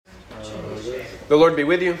The Lord be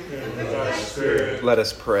with you. And with thy spirit. Let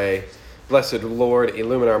us pray. Blessed Lord,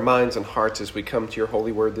 illumine our minds and hearts as we come to your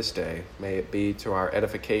holy word this day. May it be to our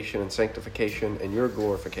edification and sanctification and your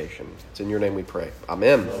glorification. It's in your name we pray.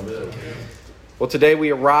 Amen. Amen. Well, today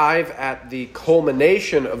we arrive at the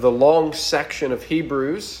culmination of the long section of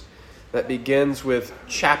Hebrews that began with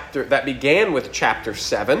chapter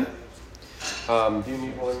 7. Do you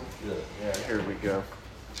need one? Yeah, here we go.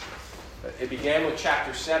 It began with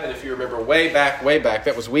chapter 7, if you remember, way back.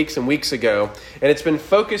 That was weeks and weeks ago. And it's been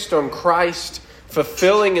focused on Christ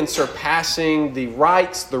fulfilling and surpassing the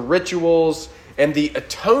rites, the rituals, and the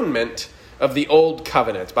atonement of the old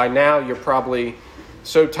covenant. By now, you're probably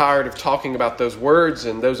so tired of talking about those words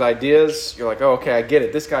and those ideas. You're like, oh, okay, I get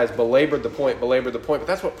it. This guy's belabored the point. But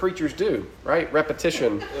that's what preachers do, right?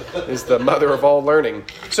 Repetition is the mother of all learning.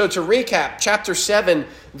 So to recap, chapter 7,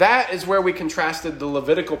 that is where we contrasted the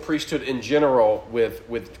Levitical priesthood in general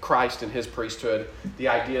with Christ and his priesthood. The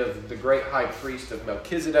idea of the great high priest of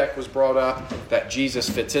Melchizedek was brought up that Jesus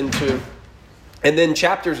fits into. And then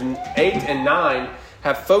chapters 8 and 9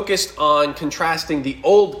 have focused on contrasting the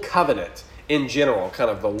old covenant in general, kind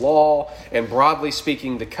of the law, and broadly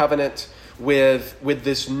speaking, the covenant with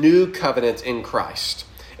this new covenant in Christ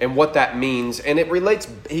and what that means. And it relates,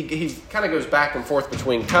 he kind of goes back and forth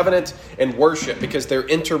between covenant and worship because they're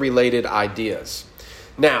interrelated ideas.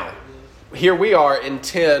 Now, here we are in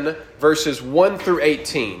 10 verses 1 through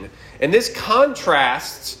 18. And this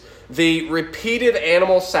contrasts the repeated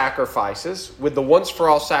animal sacrifices with the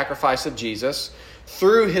once-for-all sacrifice of Jesus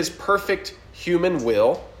through his perfect human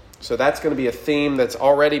will. So that's going to be a theme that's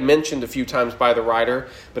already mentioned a few times by the writer,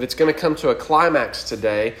 but it's going to come to a climax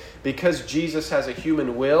today. Because Jesus has a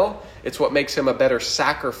human will, it's what makes him a better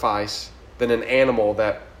sacrifice than an animal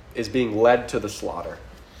that is being led to the slaughter.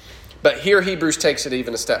 But here Hebrews takes it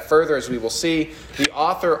even a step further. As we will see, the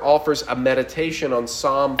author offers a meditation on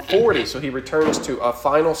Psalm 40. So he returns to a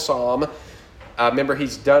final psalm. Remember,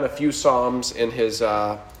 he's done a few psalms in his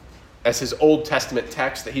as his Old Testament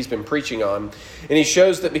text that he's been preaching on. And he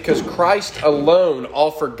shows that because Christ alone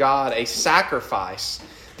offered God a sacrifice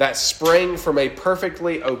that sprang from a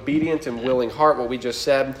perfectly obedient and willing heart, what we just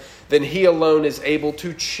said, then he alone is able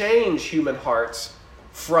to change human hearts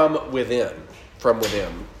from within.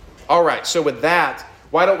 All right, so with that,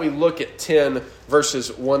 why don't we look at 10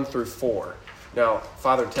 verses 1 through 4. Now,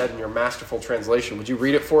 Father Ted, in your masterful translation, would you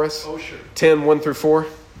read it for us? Oh, sure. 10, 1 through 4.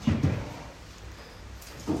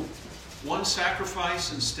 One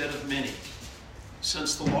sacrifice instead of many.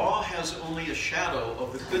 Since the law has only a shadow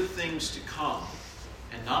of the good things to come,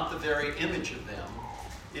 and not the very image of them,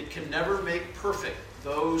 it can never make perfect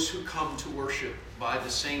those who come to worship by the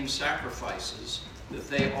same sacrifices that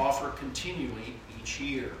they offer continually each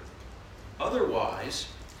year. Otherwise,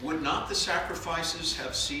 would not the sacrifices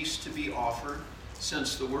have ceased to be offered,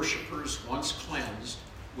 since the worshippers, once cleansed,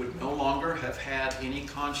 would no longer have had any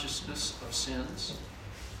consciousness of sins?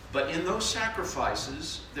 But in those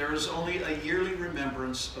sacrifices, there is only a yearly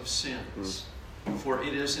remembrance of sins. For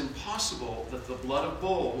it is impossible that the blood of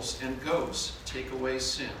bulls and goats take away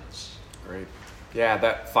sins. Great. Yeah,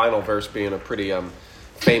 that final verse being a pretty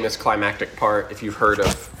famous climactic part. If you've heard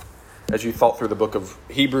of, as you thought through the book of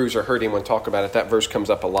Hebrews or heard anyone talk about it, that verse comes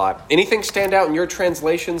up a lot. Anything stand out in your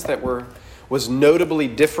translations that was notably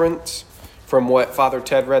different from what Father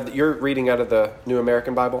Ted read? You're reading out of the New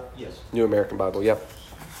American Bible? Yes. New American Bible, yep.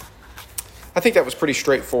 I think that was pretty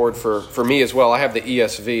straightforward for me as well. I have the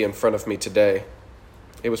ESV in front of me today.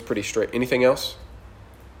 It was pretty straight. Anything else?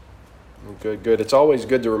 Good. It's always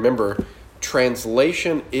good to remember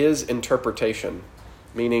translation is interpretation,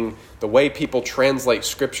 meaning the way people translate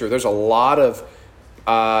Scripture. There's a lot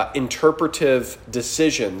of interpretive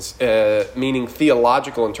decisions, meaning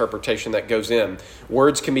theological interpretation that goes in.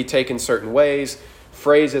 Words can be taken certain ways.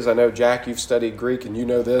 Phrases, I know, Jack, you've studied Greek and you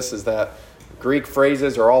know this, is that Greek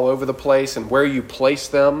phrases are all over the place, and where you place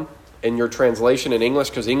them in your translation in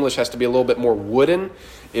English, because English has to be a little bit more wooden,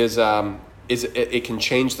 it can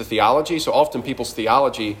change the theology. So often people's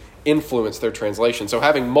theology influence their translation. So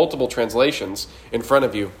having multiple translations in front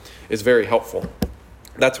of you is very helpful.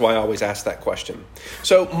 That's why I always ask that question.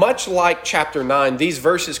 So much like chapter 9, these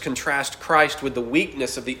verses contrast Christ with the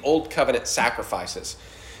weakness of the old covenant sacrifices.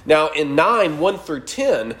 Now, in 9, 1 through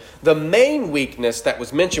 10, the main weakness that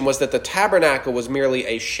was mentioned was that the tabernacle was merely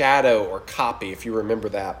a shadow or copy, if you remember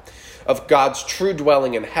that, of God's true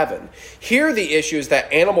dwelling in heaven. Here, the issue is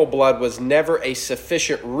that animal blood was never a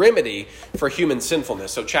sufficient remedy for human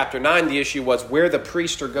sinfulness. So chapter 9, the issue was where the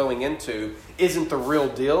priests are going into isn't the real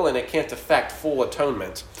deal, and it can't affect full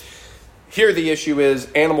atonement. Here the issue is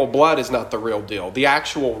animal blood is not the real deal. The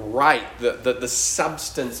actual rite, the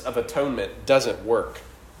substance of atonement doesn't work.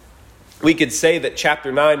 We could say that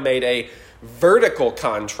chapter 9 made a vertical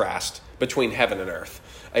contrast between heaven and earth.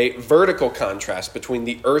 A vertical contrast between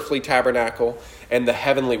the earthly tabernacle and the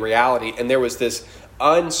heavenly reality. And there was this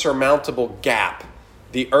unsurmountable gap.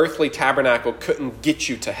 The earthly tabernacle couldn't get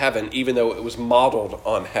you to heaven, even though it was modeled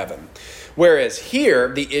on heaven. Whereas here,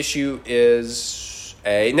 the issue is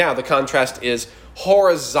now the contrast is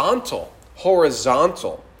horizontal.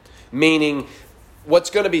 Horizontal, meaning what's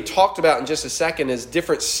going to be talked about in just a second is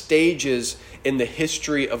different stages in the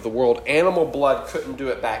history of the world. Animal blood couldn't do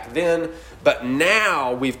it back then, but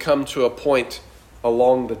now we've come to a point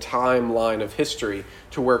along the timeline of history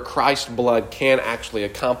to where Christ's blood can actually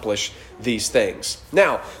accomplish these things.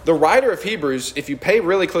 Now, the writer of Hebrews, if you pay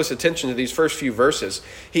really close attention to these first few verses,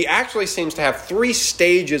 he actually seems to have 3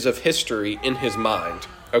 stages of history in his mind.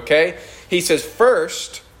 Okay? He says,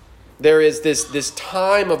 first, there is this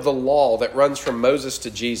time of the law that runs from Moses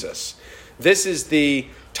to Jesus. This is the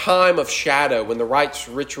time of shadow when the rites,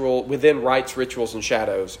 rituals, and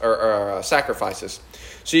shadows or sacrifices.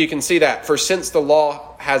 So you can see that. For since the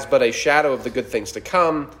law has but a shadow of the good things to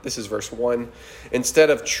come, this is verse 1,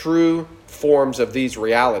 instead of true forms of these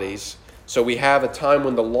realities. So we have a time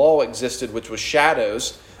when the law existed, which was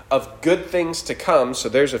shadows of good things to come. So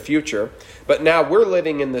there's a future. But now we're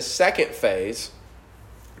living in the second phase.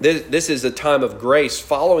 This is a time of grace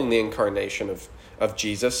following the incarnation of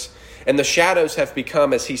Jesus. And the shadows have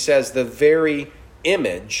become, as he says, the very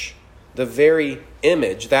image.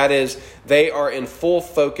 That is, they are in full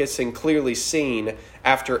focus and clearly seen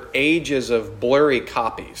after ages of blurry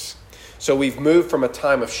copies. So we've moved from a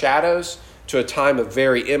time of shadows to a time of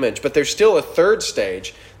very image. But there's still a third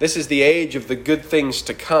stage. This is the age of the good things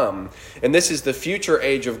to come. And this is the future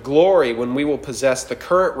age of glory when we will possess the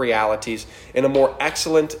current realities in a more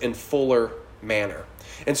excellent and fuller manner.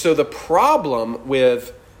 And so the problem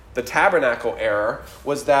with the tabernacle era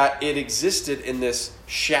was that it existed in this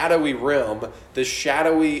shadowy realm, this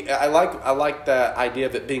shadowy. I like the idea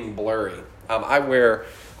of it being blurry. I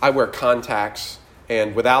wear contacts,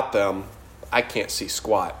 and without them, I can't see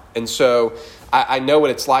squat. And so I know what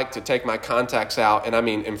it's like to take my contacts out,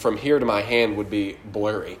 and from here to my hand would be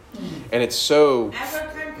blurry, and it's so. I wear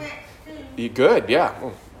contacts too. You good? Yeah.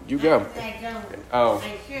 Well, you go. I don't. Oh.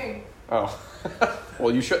 I should. Oh.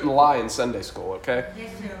 Well, you shouldn't lie in Sunday school, okay?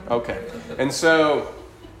 Yes, sir. Okay. And so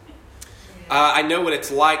I know what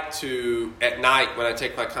it's like to, at night, when I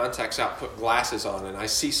take my contacts out, put glasses on, and I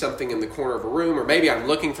see something in the corner of a room, or maybe I'm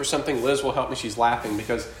looking for something. Liz will help me. She's laughing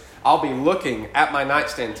because I'll be looking at my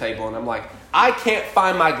nightstand table, and I'm like, I can't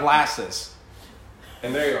find my glasses.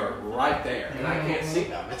 And they are right there, and I can't see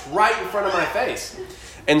them. It's right in front of my face.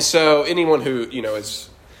 And so anyone who, is...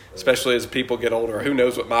 especially as people get older, who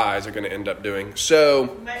knows what my eyes are going to end up doing.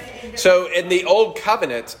 So in the old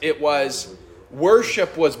covenant,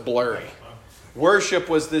 worship was blurry. Worship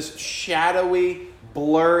was this shadowy,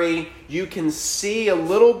 blurry. You can see a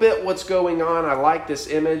little bit what's going on. I like this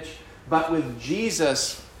image. But with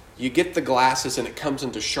Jesus, you get the glasses and it comes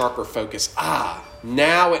into sharper focus.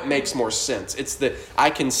 Now it makes more sense. I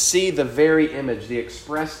can see the very image, the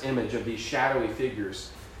express image of these shadowy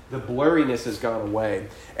figures. The blurriness has gone away.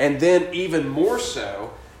 And then even more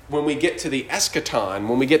so, when we get to the eschaton,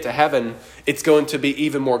 when we get to heaven, it's going to be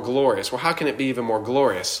even more glorious. Well, how can it be even more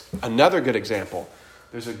glorious? Another good example.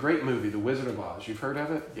 There's a great movie, The Wizard of Oz. You've heard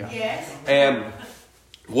of it? Yeah. Yes. And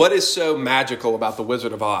what is so magical about The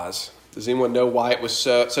Wizard of Oz? Does anyone know why it was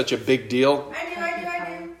such a big deal?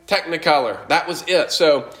 I do. Technicolor. That was it.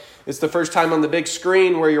 So it's the first time on the big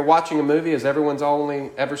screen where you're watching a movie, as everyone's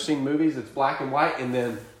only ever seen movies. It's black and white, and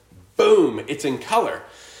then boom, it's in color.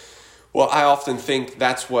 Well, I often think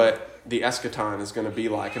that's what the eschaton is going to be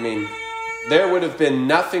like. There would have been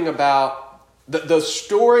nothing about... The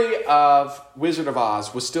story of Wizard of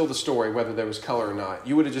Oz was still the story, whether there was color or not.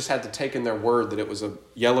 You would have just had to take in their word that it was a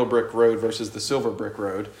yellow brick road versus the silver brick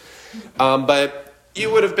road. But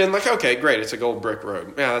you would have been like, okay, great, it's a gold brick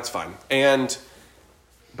road. Yeah, that's fine.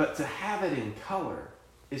 But to have it in color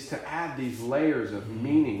is to add these layers of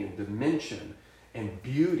meaning and dimension and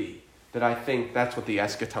beauty, that I think that's what the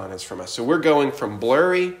eschaton is from us. So we're going from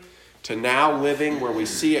blurry to now living where we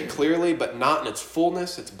see it clearly, but not in its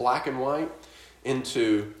fullness. It's black and white,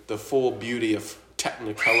 into the full beauty of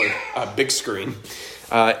Technicolor big screen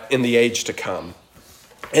in the age to come.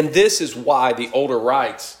 And this is why the older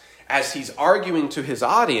writes, as he's arguing to his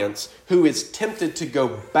audience, who is tempted to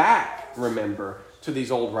go back, remember, to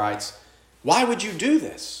these old rites, why would you do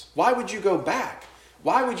this? Why would you go back?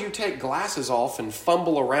 Why would you take glasses off and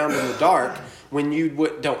fumble around in the dark when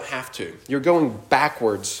you don't have to? You're going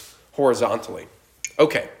backwards horizontally.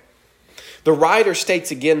 Okay. The writer states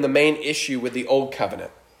again the main issue with the Old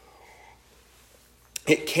Covenant.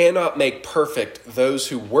 It cannot make perfect those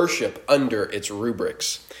who worship under its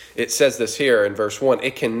rubrics. It says this here in verse 1.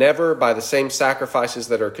 It can never, by the same sacrifices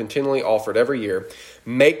that are continually offered every year,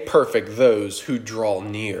 make perfect those who draw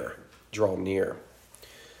near. Draw near.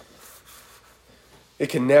 It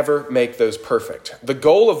can never make those perfect. The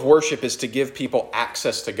goal of worship is to give people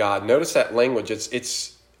access to God. Notice that language.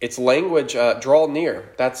 It's language, draw near.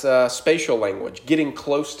 That's spatial language, getting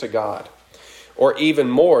close to God. Or even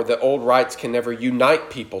more, the old rites can never unite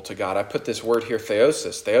people to God. I put this word here,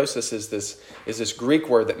 theosis. Theosis is this Greek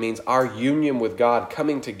word that means our union with God,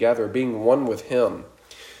 coming together, being one with Him.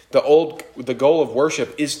 The goal of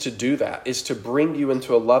worship is to do that, is to bring you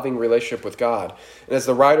into a loving relationship with God. And as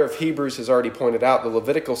the writer of Hebrews has already pointed out, the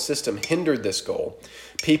Levitical system hindered this goal.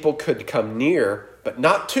 People could come near, but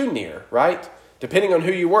not too near, right? Depending on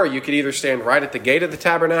who you were, you could either stand right at the gate of the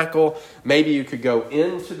tabernacle, maybe you could go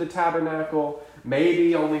into the tabernacle,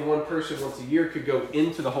 maybe only one person once a year could go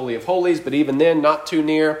into the Holy of Holies, but even then, not too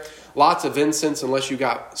near. Lots of incense unless you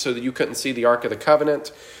got so that you couldn't see the Ark of the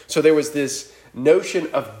Covenant. So there was this notion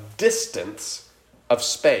of distance of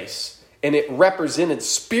space, and it represented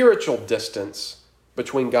spiritual distance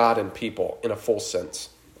between God and people in a full sense.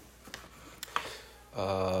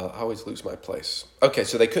 I always lose my place. Okay,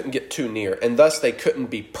 so they couldn't get too near, and thus they couldn't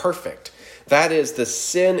be perfect. That is, the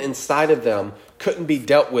sin inside of them couldn't be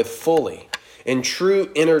dealt with fully, and true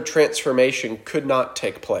inner transformation could not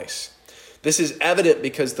take place. This is evident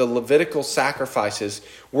because the Levitical sacrifices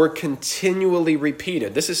were continually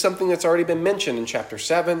repeated. This is something that's already been mentioned in chapter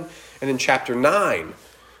 7 and in chapter 9.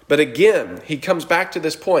 But again, he comes back to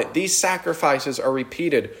this point. These sacrifices are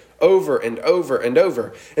repeated over and over and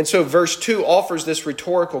over. And so verse 2 offers this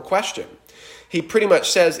rhetorical question. He pretty much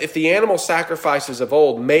says, if the animal sacrifices of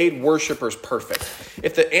old made worshipers perfect,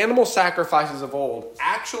 if the animal sacrifices of old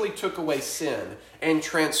actually took away sin and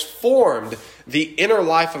transformed the inner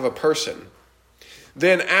life of a person,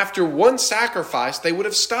 then after one sacrifice, they would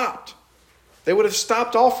have stopped. They would have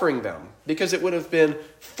stopped offering them because it would have been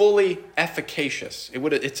fully efficacious.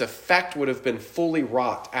 Its effect would have been fully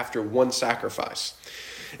wrought after one sacrifice.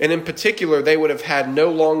 And in particular, they would have had no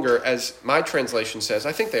longer, as my translation says,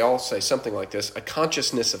 I think they all say something like this, a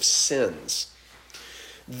consciousness of sins.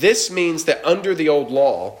 This means that under the old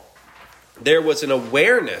law, there was an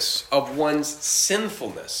awareness of one's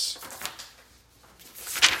sinfulness,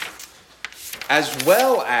 as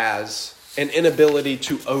well as an inability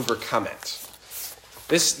to overcome it.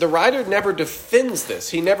 The writer never defends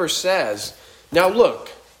this. He never says, now look,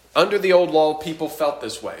 under the old law, people felt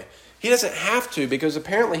this way. He doesn't have to, because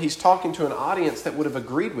apparently he's talking to an audience that would have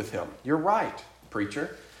agreed with him. You're right,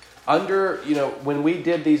 preacher. When we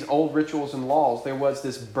did these old rituals and laws, there was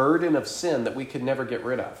this burden of sin that we could never get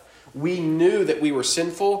rid of. We knew that we were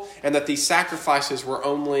sinful and that these sacrifices were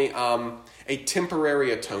only a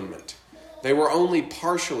temporary atonement. They were only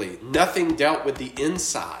partially. Nothing dealt with the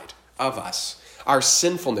inside of us, our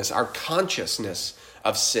sinfulness, our consciousness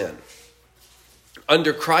of sin.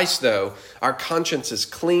 Under Christ, though, our conscience is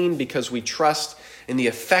clean because we trust in the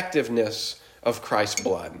effectiveness of Christ's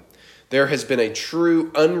blood. There has been a true,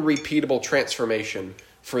 unrepeatable transformation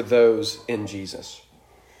for those in Jesus.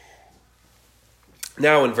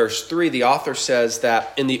 Now in verse 3, the author says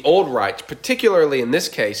that in the old rites, particularly in this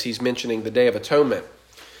case, he's mentioning the Day of Atonement,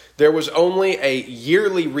 there was only a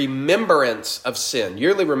yearly remembrance of sin.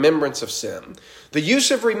 The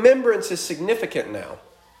use of remembrance is significant now.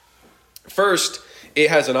 First, it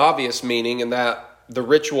has an obvious meaning in that the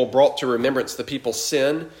ritual brought to remembrance the people's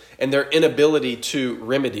sin and their inability to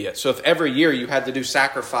remedy it. So if every year you had to do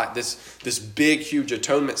sacrifice, this big, huge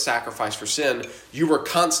atonement sacrifice for sin, you were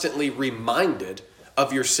constantly reminded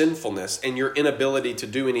of your sinfulness and your inability to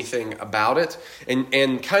do anything about it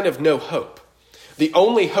and kind of no hope. The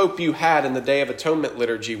only hope you had in the Day of Atonement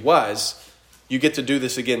liturgy was you get to do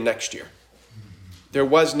this again next year. There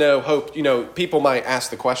was no hope. People might ask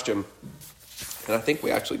the question, and I think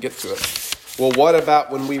we actually get to it. Well, what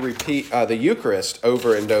about when we repeat the Eucharist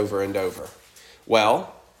over and over and over?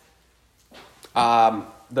 Well,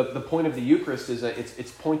 the point of the Eucharist is that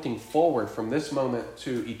it's pointing forward from this moment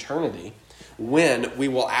to eternity when we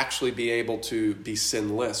will actually be able to be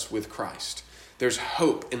sinless with Christ. There's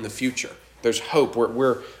hope in the future. There's hope.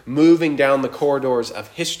 We're moving down the corridors of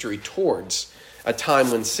history towards a time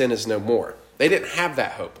when sin is no more. They didn't have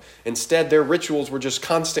that hope. Instead, their rituals were just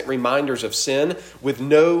constant reminders of sin with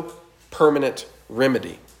no permanent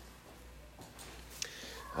remedy.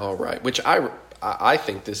 All right, which I I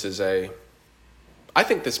think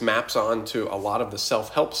this maps on to a lot of the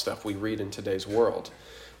self-help stuff we read in today's world,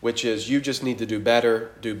 which is you just need to do better,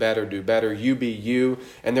 you be you,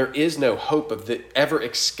 and there is no hope of ever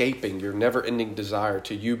escaping your never-ending desire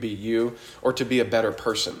to you be you or to be a better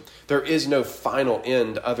person. There is no final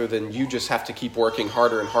end other than you just have to keep working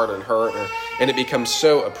harder and harder and harder, and it becomes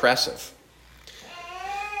so oppressive.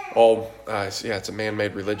 It's a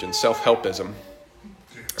man-made religion, self-helpism.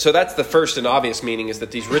 So that's the first and obvious meaning, is that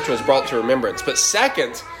these rituals brought to remembrance. But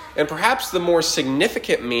second, and perhaps the more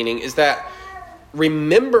significant meaning, is that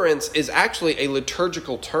remembrance is actually a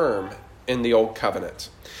liturgical term in the Old Covenant.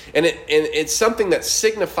 And it's something that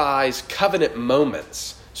signifies covenant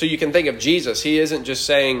moments. So you can think of Jesus. He isn't just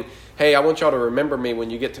saying, hey, I want y'all to remember me when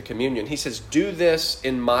you get to communion. He says, do this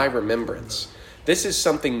in my remembrance. This is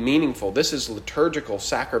something meaningful. This is liturgical,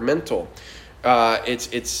 sacramental.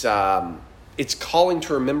 It's calling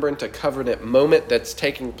to remembrance a covenant moment that's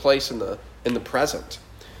taking place in the present.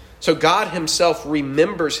 So God himself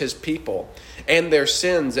remembers his people and their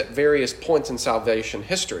sins at various points in salvation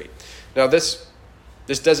history. Now, this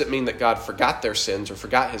doesn't mean that God forgot their sins or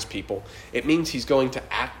forgot his people. It means he's going to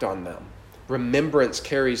act on them. Remembrance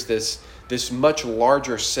carries this much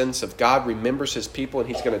larger sense of God remembers his people and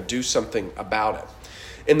he's going to do something about it.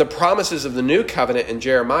 In the promises of the new covenant in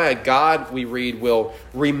Jeremiah, God, we read, will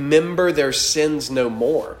remember their sins no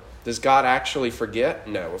more. Does God actually forget?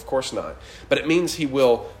 No, of course not. But it means he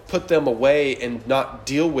will put them away and not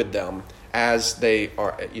deal with them as they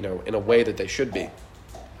are, in a way that they should be.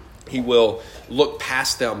 He will look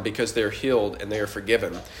past them because they're healed and they are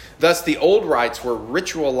forgiven. Thus, the old rites were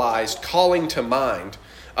ritualized, calling to mind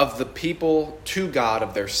of the people to God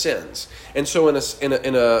of their sins. And so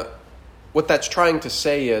what that's trying to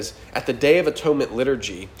say is, at the Day of Atonement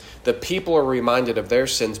liturgy, the people are reminded of their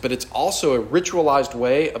sins, but it's also a ritualized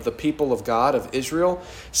way of the people of God, of Israel,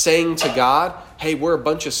 saying to God, hey, we're a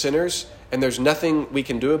bunch of sinners, and there's nothing we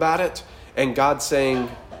can do about it. And God saying,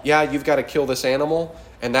 yeah, you've got to kill this animal,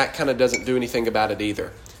 and that kind of doesn't do anything about it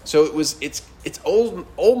either. So it's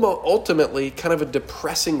ultimately kind of a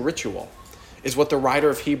depressing ritual, is what the writer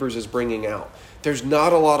of Hebrews is bringing out. There's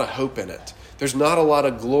not a lot of hope in it. There's not a lot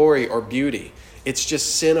of glory or beauty. It's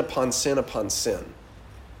just sin upon sin upon sin.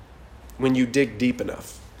 When you dig deep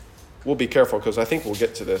enough. We'll be careful because I think we'll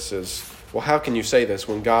get to this is, well, how can you say this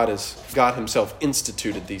when God himself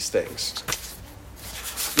instituted these things?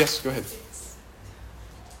 Yes, go ahead.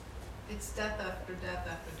 It's death after death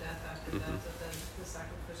after death after death of the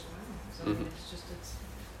sacrificial animals.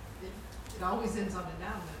 It always ends on a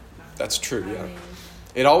down note. That's true, yeah.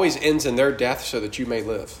 It always ends in their death so that you may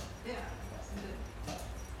live. Yeah.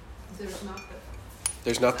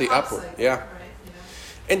 There's not the upward. Yeah. Right,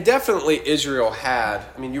 And definitely Israel had,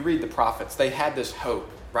 you read the prophets, they had this hope,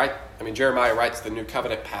 right? Jeremiah writes the New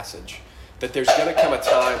Covenant passage, that there's going to come a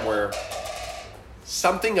time where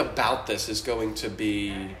something about this is going to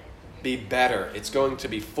be better. It's going to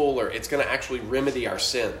be fuller. It's going to actually remedy our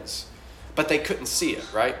sins. But they couldn't see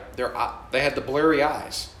it, right? They had the blurry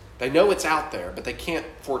eyes. They know it's out there, but they can't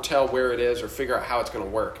foretell where it is or figure out how it's going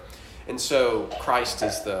to work. And so Christ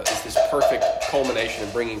is this perfect culmination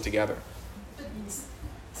and bringing together.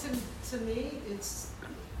 To me, it's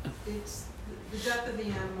the death of the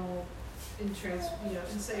animal in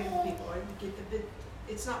saving people.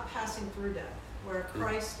 It's not passing through death, where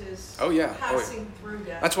Christ is passing through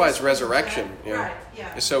death. That's why it's resurrection. Right,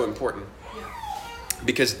 yeah. It's so important. Yeah.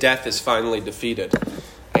 Because death is finally defeated.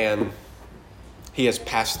 And he has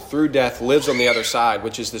passed through death, lives on the other side,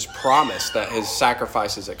 which is this promise that his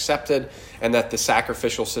sacrifice is accepted and that the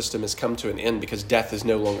sacrificial system has come to an end because death is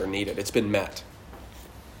no longer needed. It's been met.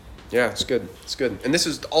 Yeah, it's good. It's good. And this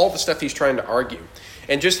is all the stuff he's trying to argue.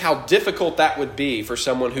 And just how difficult that would be for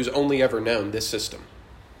someone who's only ever known this system.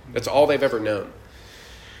 That's all they've ever known.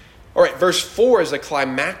 All right, verse 4 is a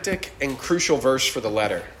climactic and crucial verse for the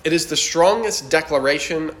letter. It is the strongest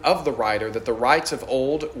declaration of the writer that the rites of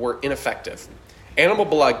old were ineffective. Animal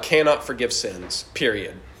blood cannot forgive sins,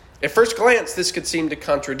 period. At first glance, this could seem to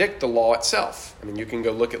contradict the law itself. You can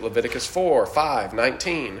go look at Leviticus 4, 5,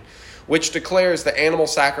 19, which declares that animal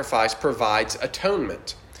sacrifice provides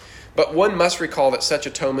atonement. But one must recall that such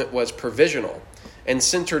atonement was provisional and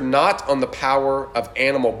centered not on the power of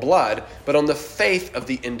animal blood, but on the faith of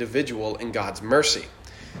the individual in God's mercy.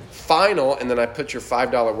 Final, and then I put your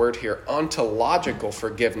 $5 word here, ontological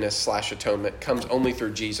forgiveness / atonement comes only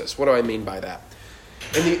through Jesus. What do I mean by that?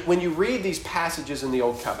 When you read these passages in the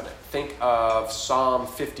Old Covenant, think of Psalm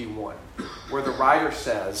 51, where the writer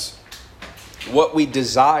says, what we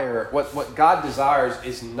desire, what God desires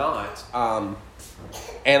is not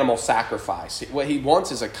animal sacrifice. What he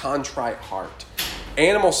wants is a contrite heart.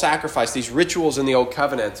 animal sacrifice, these rituals in the Old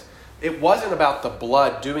Covenant, it wasn't about the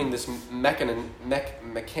blood doing this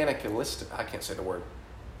mechanicalistic, I can't say the word,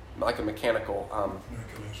 like a mechanical,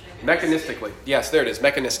 mechanistically. Yes, there it is,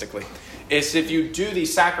 mechanistically. It's if you do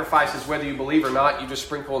these sacrifices, whether you believe or not, you just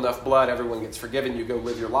sprinkle enough blood, everyone gets forgiven, you go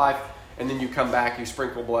live your life, and then you come back, you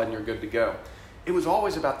sprinkle blood, and you're good to go. It was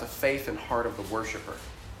always about the faith and heart of the worshiper.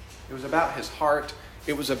 It was about his heart.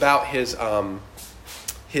 It was about his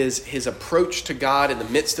approach to God in the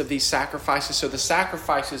midst of these sacrifices. So the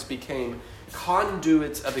sacrifices became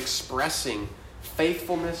conduits of expressing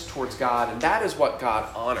faithfulness towards God, and that is what God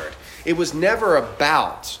honored. It was never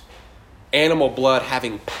about animal blood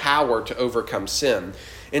having power to overcome sin.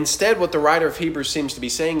 Instead, what the writer of Hebrews seems to be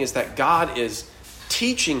saying is that God is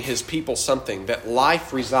teaching his people something, that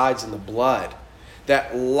life resides in the blood,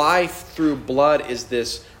 that life through blood is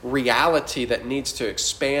this reality that needs to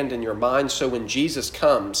expand in your mind, so when Jesus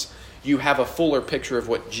comes, you have a fuller picture of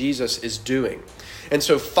what Jesus is doing. And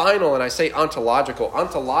so final, and I say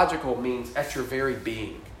ontological means at your very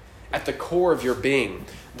being, at the core of your being.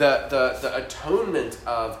 The atonement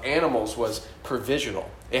of animals was provisional.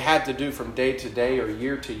 It had to do from day to day or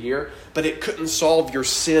year to year, but it couldn't solve your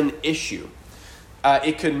sin issue.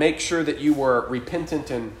 It could make sure that you were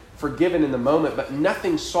repentant and forgiven in the moment, but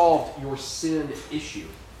nothing solved your sin issue.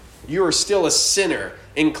 You are still a sinner,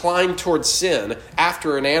 inclined towards sin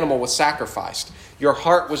after an animal was sacrificed. Your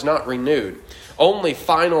heart was not renewed. Only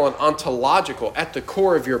final and ontological, at the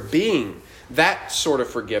core of your being, that sort of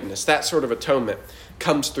forgiveness, that sort of atonement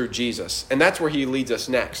comes through Jesus. And that's where he leads us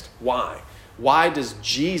next. Why? Why does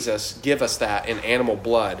Jesus give us that and animal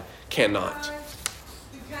blood cannot?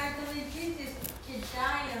 Because only Jesus could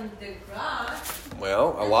die on the cross.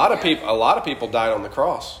 Well, a lot of people died on the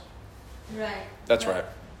cross. Right. That's right.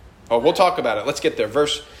 Oh, we'll talk about it. Let's get there.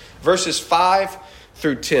 Verses 5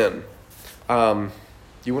 through 10.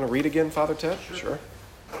 You want to read again, Father Ted? Sure.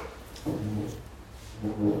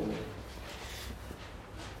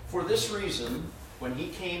 For this reason, when he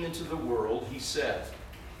came into the world, he said,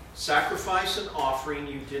 "Sacrifice and offering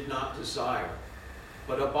you did not desire,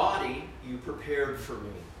 but a body you prepared for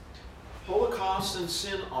me. Holocaust and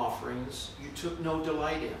sin offerings you took no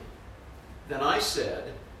delight in. Then I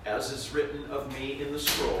said, as is written of me in the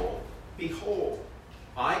scroll, behold,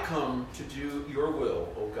 I come to do your will,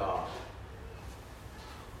 O God."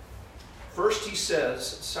 First he says,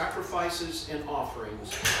 sacrifices and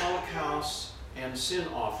offerings, holocausts and sin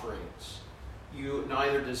offerings, you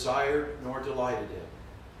neither desired nor delighted in.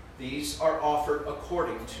 These are offered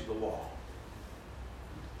according to the law.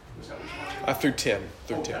 Through 10.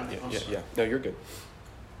 Yeah. No, you're good.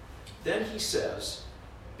 Then he says,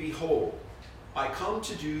 behold, I come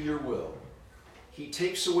to do your will. He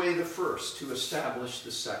takes away the first to establish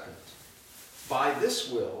the second. By this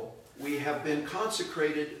will, we have been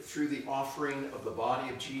consecrated through the offering of the body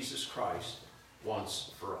of Jesus Christ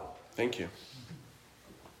once for all. Thank you.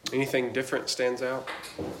 Anything different stands out?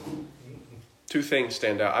 Two things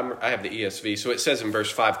stand out. I have the ESV. So it says in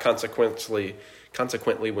verse 5, consequently,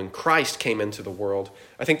 when Christ came into the world.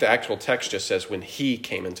 I think the actual text just says when he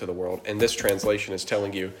came into the world. And this translation is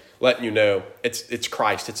telling you, letting you know, it's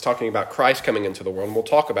Christ. It's talking about Christ coming into the world. And we'll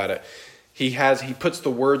talk about it. He puts the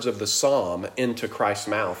words of the psalm into Christ's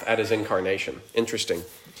mouth at his incarnation. Interesting.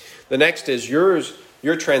 The next is your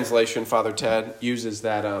translation, Father Ted, uses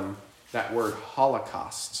that word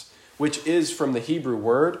holocausts, which is from the Hebrew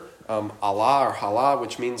word Allah or halah,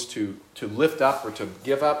 which means to lift up or to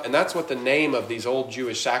give up. And that's what the name of these old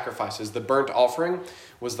Jewish sacrifices, the burnt offering,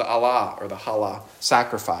 was the Allah or the halah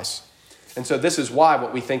sacrifice. And so this is why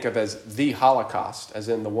what we think of as the Holocaust, as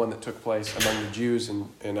in the one that took place among the Jews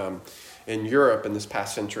in Europe in this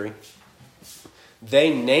past century,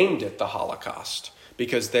 they named it the Holocaust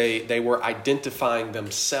because they were identifying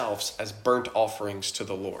themselves as burnt offerings to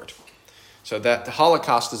the Lord. So that the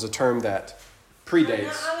Holocaust is a term that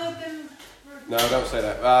predates. No, don't say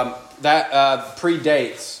that.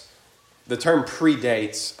 Predates. The term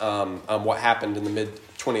predates what happened in the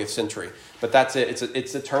mid-20th century. But that's it.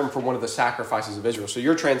 It's a term for one of the sacrifices of Israel. So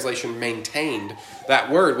your translation maintained that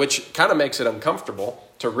word, which kind of makes it uncomfortable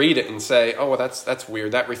to read it and say, oh, well, that's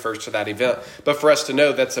weird. That refers to that event. But for us to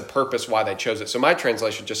know that's a purpose why they chose it. So my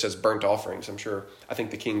translation just says burnt offerings. I think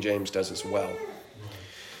the King James does as well.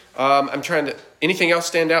 Anything else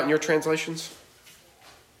stand out in your translations?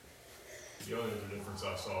 The only other difference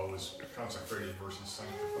I saw was consecrated versus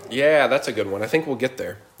sanctified. Yeah, that's a good one. I think we'll get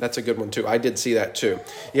there. That's a good one too. I did see that too.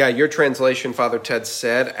 Yeah, your translation, Father Ted,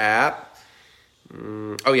 said at,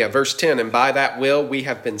 verse 10, and by that will we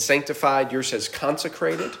have been sanctified. Yours says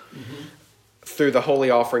consecrated through the holy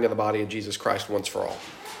offering of the body of Jesus Christ once for all.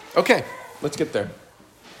 Okay, Let's get there.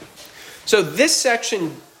 So this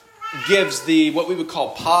section gives what we would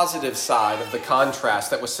call positive side of the contrast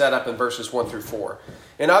that was set up in verses 1 through 4.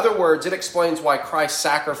 In other words, it explains why Christ's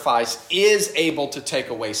sacrifice is able to take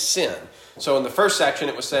away sin. So in the first section,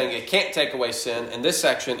 it was saying it can't take away sin. In this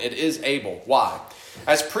section, it is able. Why?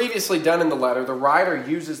 As previously done in the letter, the writer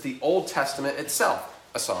uses the Old Testament itself,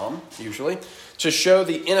 a psalm usually, to show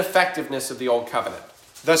the ineffectiveness of the Old Covenant,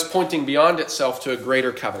 thus pointing beyond itself to a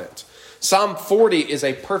greater covenant. Psalm 40 is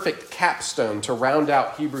a perfect capstone to round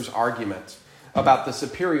out Hebrews' argument about the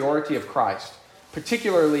superiority of Christ,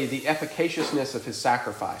 particularly the efficaciousness of his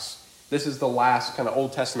sacrifice. This is the last kind of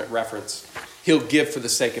Old Testament reference he'll give for the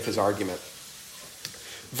sake of his argument.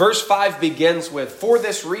 Verse 5 begins with, for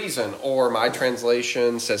this reason, or my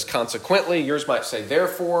translation says consequently, yours might say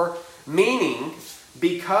therefore, meaning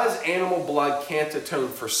because animal blood can't atone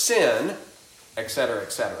for sin, etc.,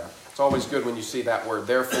 etc. It's always good when you see that word,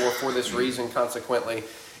 therefore, for this reason, consequently.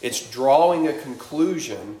 It's drawing a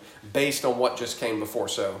conclusion based on what just came before.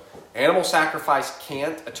 So, animal sacrifice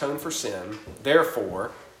can't atone for sin.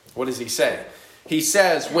 Therefore, what does he say? He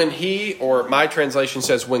says, or my translation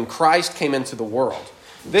says, when Christ came into the world.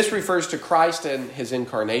 This refers to Christ and his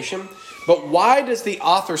incarnation. But why does the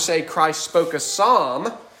author say Christ spoke a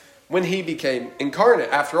psalm when he became incarnate?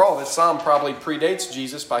 After all, this psalm probably predates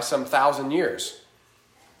Jesus by some 1,000 years.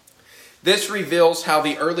 This reveals how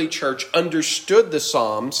the early church understood the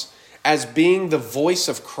Psalms as being the voice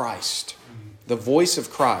of Christ. The voice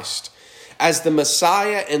of Christ. As the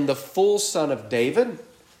Messiah and the full Son of David,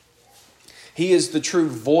 he is the true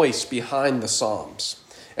voice behind the Psalms,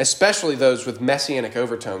 especially those with messianic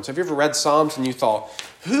overtones. Have you ever read Psalms and you thought,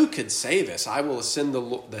 who could say this? I will ascend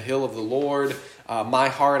the hill of the Lord. My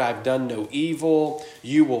heart, I've done no evil.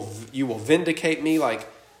 You will vindicate me. Like,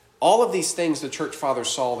 all of these things the church fathers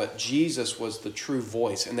saw that Jesus was the true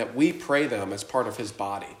voice and that we pray them as part of his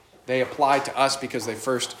body. They apply to us because they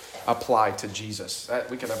first applied to Jesus.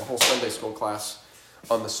 We could have a whole Sunday school class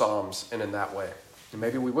on the Psalms and in that way. And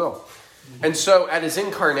maybe we will. And so at his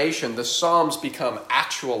incarnation, the Psalms become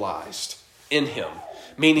actualized in him,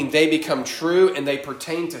 meaning they become true and they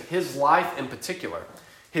pertain to his life in particular,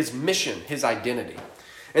 his mission, his identity.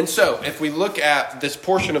 And so, if we look at this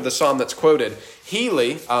portion of the psalm that's quoted,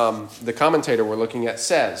 Healy, the commentator we're looking at,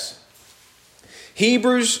 says,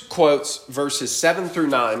 Hebrews quotes verses 7 through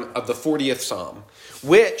 9 of the 40th psalm,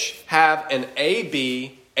 which have an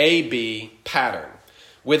A-B pattern,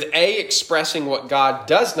 with A expressing what God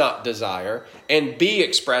does not desire, and B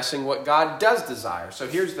expressing what God does desire. So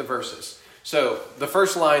here's the verses. So the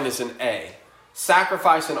first line is an A.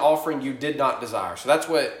 Sacrifice and offering you did not desire. So that's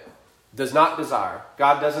what does not desire.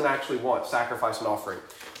 God doesn't actually want sacrifice and offering.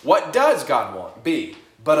 What does God want? B.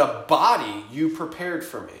 But a body you prepared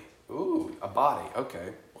for me. Ooh, a body. Okay.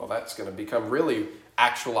 Well, that's going to become really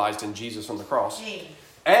actualized in Jesus on the cross.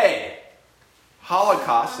 A.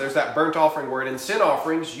 Holocaust. There's that burnt offering word. And sin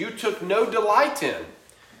offerings you took no delight in.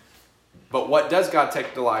 But what does God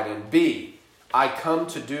take delight in? B. I come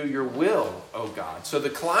to do your will, O God. So the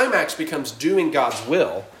climax becomes doing God's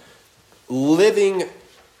will,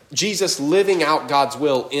 Jesus living out God's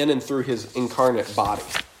will in and through his incarnate body.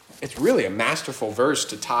 It's really a masterful verse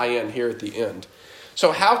to tie in here at the end.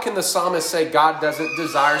 So how can the psalmist say God doesn't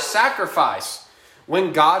desire sacrifice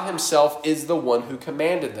when God himself is the one who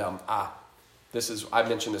commanded them? I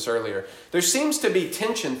mentioned this earlier. There seems to be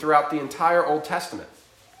tension throughout the entire Old Testament.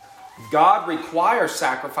 God requires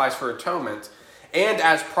sacrifice for atonement and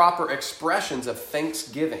as proper expressions of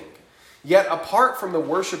thanksgiving. Yet apart from the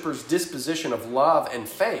worshiper's disposition of love and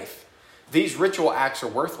faith, these ritual acts are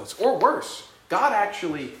worthless. Or worse, God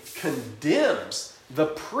actually condemns the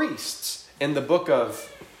priests in the book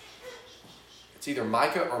of, it's either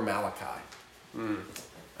Micah or Malachi. I'm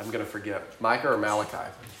going to forget. Micah or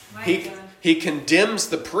Malachi. He condemns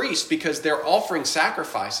the priests because they're offering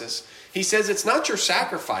sacrifices. He says, it's not your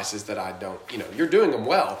sacrifices that I don't, you're doing them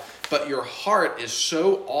well, but your heart is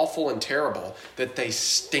so awful and terrible that they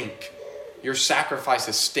stink. Your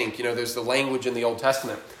sacrifices stink. There's the language in the Old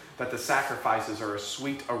Testament that the sacrifices are a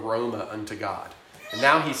sweet aroma unto God. And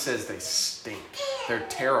now he says they stink. They're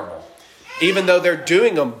terrible. Even though they're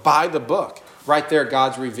doing them by the book. Right there,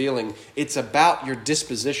 God's revealing it's about your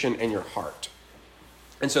disposition and your heart.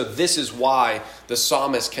 And so this is why the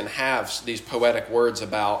psalmist can have these poetic words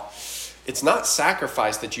about, it's not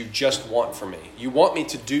sacrifice that you just want from me. You want me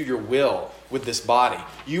to do your will with this body.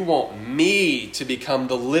 You want me to become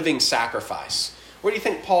the living sacrifice. Where do you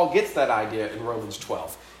think Paul gets that idea in Romans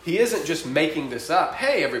 12? He isn't just making this up.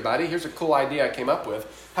 Hey, everybody, here's a cool idea I came up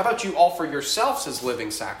with. How about you offer yourselves as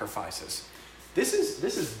living sacrifices? This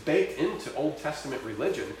is baked into Old Testament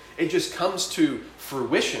religion. It just comes to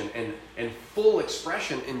fruition and full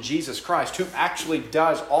expression in Jesus Christ, who actually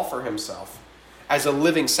does offer himself as a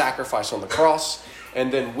living sacrifice on the cross.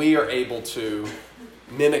 And then we are able to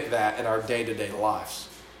mimic that in our day-to-day lives.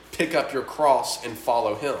 Pick up your cross and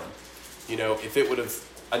follow him. If it would have,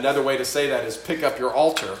 another way to say that is pick up your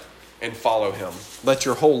altar and follow him. Let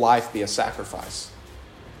your whole life be a sacrifice.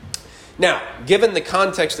 Now, given the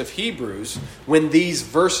context of Hebrews, when these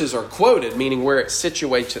verses are quoted, meaning where it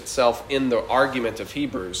situates itself in the argument of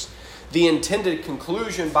Hebrews, the intended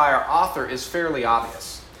conclusion by our author is fairly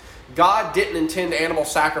obvious. God didn't intend animal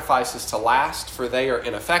sacrifices to last, for they are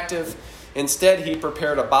ineffective. Instead, he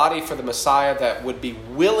prepared a body for the Messiah that would be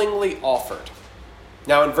willingly offered.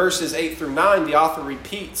 Now, in verses 8 through 9, the author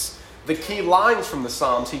repeats the key lines from the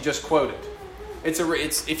Psalms he just quoted.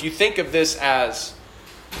 If you think of this as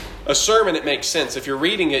a sermon, it makes sense. If you're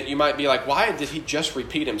reading it, you might be like, why did he just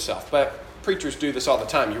repeat himself? But preachers do this all the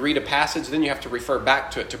time. You read a passage, then you have to refer back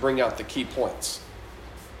to it to bring out the key points.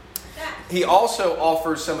 He also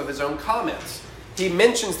offers some of his own comments. He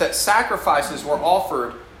mentions that sacrifices were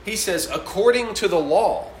offered, he says, according to the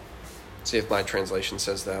law. Let's see if my translation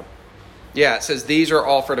says that. Yeah, it says these are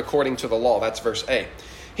offered according to the law. That's verse 8.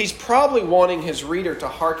 He's probably wanting his reader to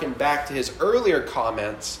hearken back to his earlier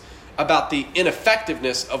comments about the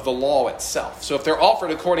ineffectiveness of the law itself. So if they're offered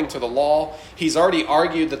according to the law, he's already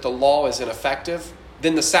argued that the law is ineffective,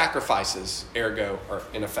 then the sacrifices, ergo, are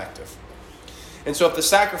ineffective. And so if the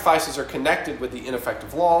sacrifices are connected with the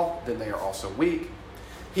ineffective law, then they are also weak.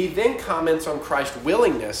 He then comments on Christ's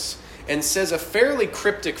willingness and says a fairly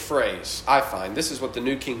cryptic phrase, I find. This is what the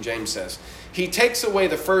New King James says. He takes away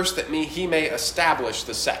the first that he may establish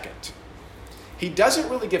the second. He doesn't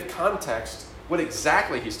really give context what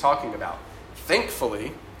exactly he's talking about.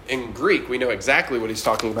 Thankfully, in Greek, we know exactly what he's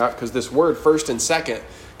talking about because this word first and second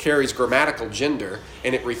carries grammatical gender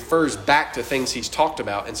and it refers back to things he's talked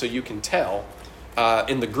about. And so you can tell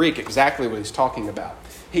in the Greek exactly what he's talking about.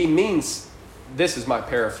 He means, this is my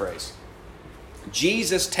paraphrase,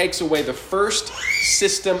 Jesus takes away the first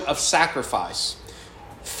system of sacrifice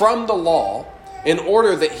from the law in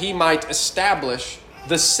order that he might establish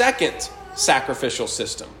the second sacrificial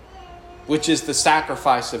system, which is the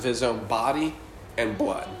sacrifice of his own body and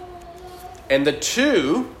blood. And the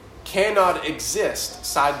two cannot exist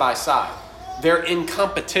side by side. They're in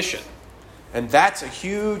competition. And that's a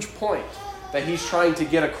huge point that he's trying to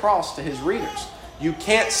get across to his readers. You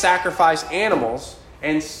can't sacrifice animals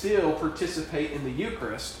and still participate in the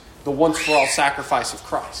Eucharist, the once-for-all sacrifice of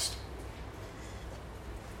Christ.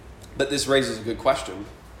 But this raises a good question.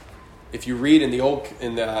 If you read in the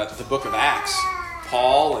book of Acts,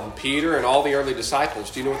 Paul and Peter and all the early disciples,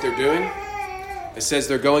 do you know what they're doing? It says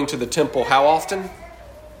they're going to the temple how often?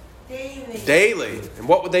 Daily. And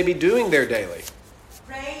what would they be doing there daily?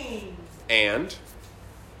 Praying. And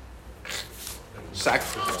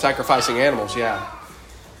sacrificing animals, yeah.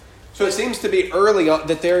 So it seems to be early on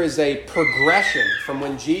that there is a progression from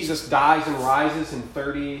when Jesus dies and rises in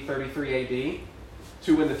 33 AD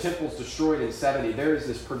to when the temple is destroyed in 70. There is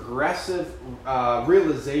this progressive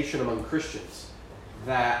realization among Christians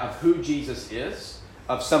that of who Jesus is,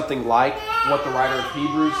 of something like what the writer of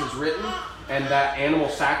Hebrews has written, and that animal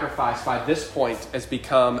sacrifice by this point has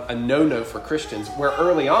become a no-no for Christians, where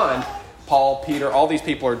early on, Paul, Peter, all these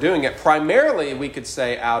people are doing it primarily, we could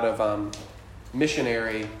say, out of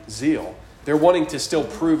missionary zeal. They're wanting to still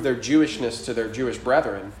prove their Jewishness to their Jewish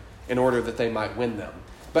brethren in order that they might win them.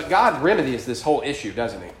 But God remedies this whole issue,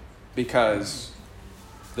 doesn't he? Because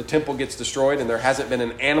the temple gets destroyed and there hasn't been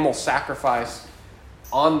an animal sacrifice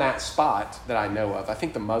on that spot that I know of. I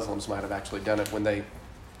think the Muslims might have actually done it when they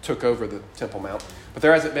took over the Temple Mount. But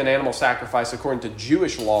there hasn't been animal sacrifice according to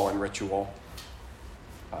Jewish law and ritual.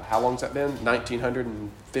 How long's that been?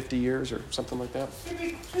 1950 years or something like that? Should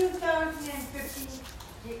be 2050.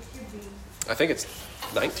 It should be. I think it's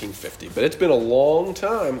 1950, but it's been a long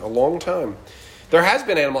time. There has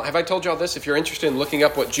been animal. Have I told you all this? If you're interested in looking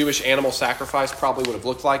up what Jewish animal sacrifice probably would have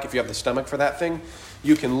looked like, if you have the stomach for that thing,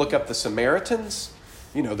 you can look up the Samaritans.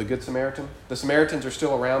 You know, the Good Samaritan. The Samaritans are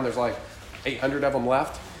still around. There's like 800 of them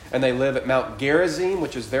left. And they live at Mount Gerizim,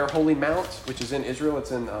 which is their holy mount, which is in Israel.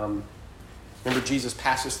 It's in, remember Jesus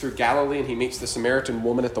passes through Galilee and he meets the Samaritan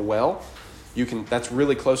woman at the well. That's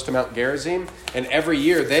really close to Mount Gerizim. And every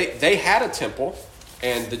year they had a temple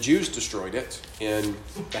and the Jews destroyed it in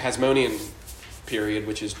the Hasmonean period,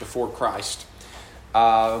 which is before Christ.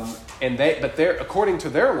 But according to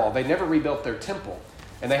their law, they never rebuilt their temple.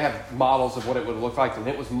 And they have models of what it would look like. And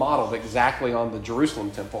it was modeled exactly on the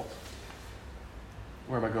Jerusalem temple.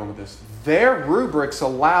 where am I going with this? Their rubrics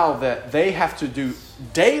allow that they have to do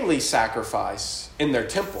daily sacrifice in their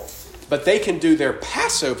temple, but they can do their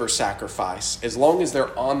Passover sacrifice as long as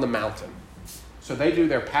they're on the mountain. So they do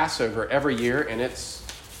their Passover every year, and it's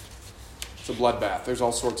a bloodbath. There's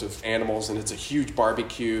all sorts of animals, and it's a huge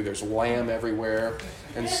barbecue. There's lamb everywhere,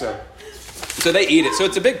 and so they eat it. So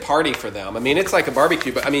it's a big party for them. I mean, it's like a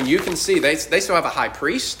barbecue, but I mean, you can see they still have a high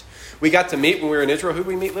priest. We got to meet when we were in Israel. Who did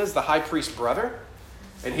we meet, Liz? The high priest's brother.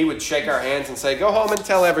 And he would shake our hands and say, "Go home and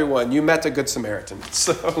tell everyone you met a good Samaritan."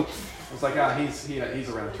 So I was like, he's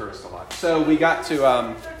around tourists a lot. So we got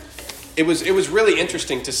to, it was really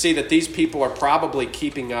interesting to see that these people are probably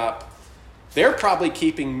they're probably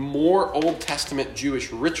keeping more Old Testament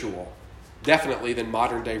Jewish ritual, definitely, than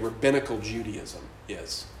modern day rabbinical Judaism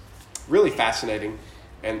is. Really fascinating.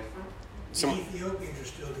 And the Ethiopians are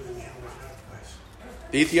still doing the animal sacrifice.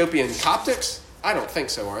 The Ethiopian Coptics? I don't think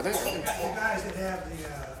so, are they? The guys that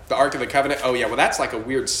have the Ark of the Covenant? Oh, yeah. Well, that's like a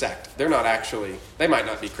weird sect. They're not actually, they might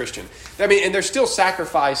not be Christian. I mean, and they're still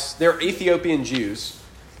they're Ethiopian Jews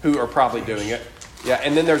who are probably doing it. Yeah,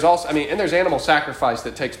 and then there's also, there's animal sacrifice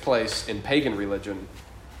that takes place in pagan religion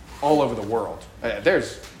all over the world.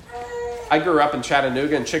 I grew up in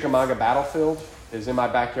Chattanooga, and Chickamauga Battlefield is in my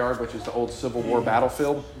backyard, which is the old Civil War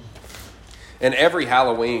battlefield. And every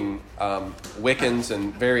Halloween, Wiccans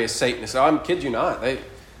and various Satanists, I kid you not,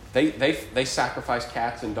 they sacrifice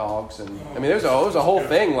cats and dogs. And there's a whole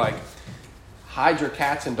thing like hide your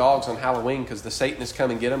cats and dogs on Halloween because the Satanists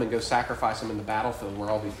come and get them and go sacrifice them in the battlefield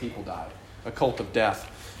where all these people died. A cult of death.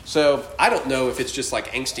 So I don't know if it's just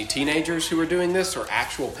like angsty teenagers who are doing this or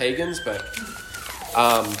actual pagans, but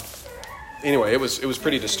anyway, it was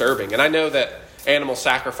pretty disturbing. And I know that animal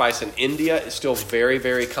sacrifice in India is still very,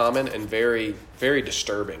 very common and very, very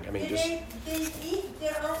disturbing. They eat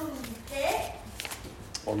their own pet?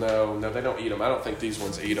 Well, no, they don't eat them. I don't think these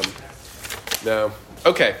ones eat them. No.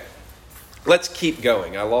 Okay. Let's keep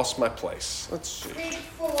going. I lost my place. Let's see. Page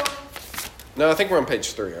 4. No, I think we're on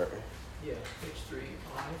page 3, aren't we? Yeah, page 3.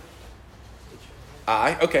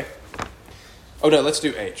 I? Okay. Oh, no, let's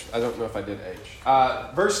do H. I don't know if I did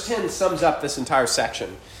H. Verse 10 sums up this entire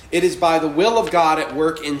section. It is by the will of God at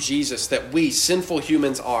work in Jesus that we, sinful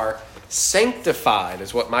humans, are sanctified,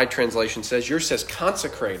 is what my translation says. Yours says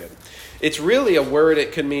consecrated. It's really a word,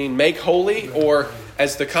 it could mean make holy, or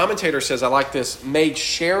as the commentator says, I like this, made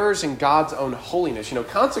sharers in God's own holiness.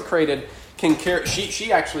 Consecrated can carry,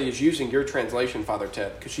 she actually is using your translation, Father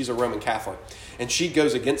Ted, because she's a Roman Catholic. And she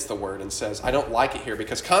goes against the word and says, I don't like it here,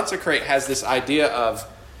 because consecrate has this idea of,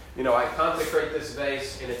 I consecrate this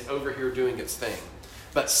vase and it's over here doing its thing.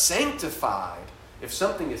 But sanctified, if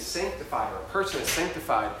something is sanctified or a person is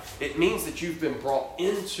sanctified, it means that you've been brought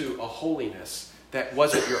into a holiness that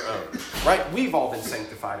wasn't your own. Right? We've all been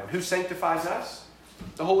sanctified. And who sanctifies us?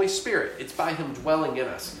 The Holy Spirit. It's by Him dwelling in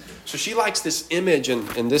us. So she likes this image,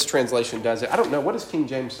 and this translation does it. I don't know. What does King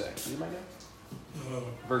James say? Do you might know?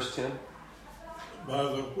 Verse 10. By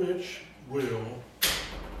the which will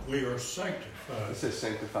we are sanctified. It says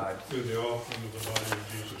sanctified. Through the offering of the body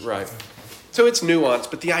of Jesus. Right. So it's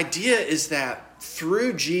nuanced, but the idea is that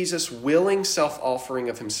through Jesus' willing self-offering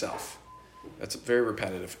of Himself, that's very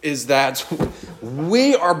repetitive, is that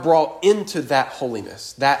we are brought into that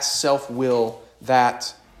holiness, that self-will,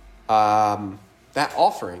 that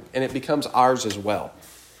offering, and it becomes ours as well.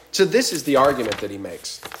 So this is the argument that he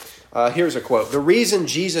makes. Here's a quote. The reason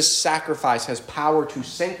Jesus' sacrifice has power to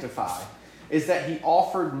sanctify is that He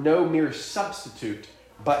offered no mere substitute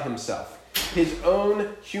but Himself. His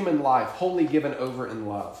own human life, wholly given over in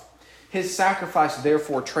love. His sacrifice,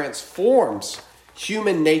 therefore, transforms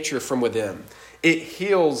human nature from within. It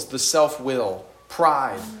heals the self-will,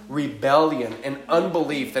 pride, rebellion, and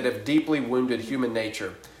unbelief that have deeply wounded human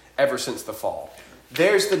nature ever since the fall.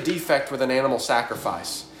 There's the defect with an animal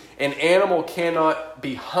sacrifice. An animal cannot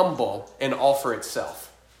be humble and offer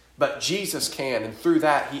itself. But Jesus can, and through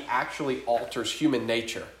that, He actually alters human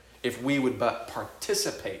nature if we would but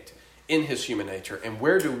participate in His human nature. And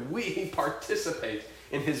where do we participate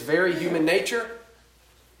in His very human nature?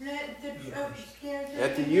 At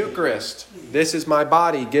the Eucharist. This is my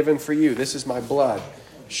body given for you. This is my blood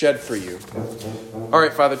shed for you. All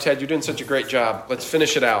right, Father Ted, you're doing such a great job. Let's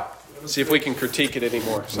finish it out. See if we can critique it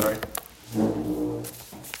anymore. Sorry.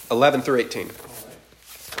 11 through 18.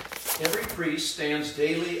 Every priest stands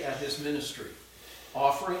daily at his ministry,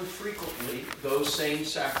 offering frequently those same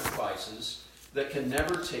sacrifices that can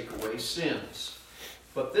never take away sins.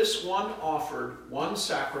 But this one offered one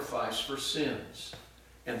sacrifice for sins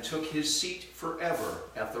and took his seat forever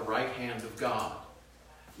at the right hand of God.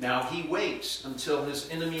 Now he waits until his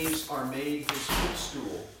enemies are made his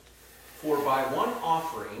footstool. For by one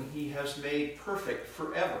offering he has made perfect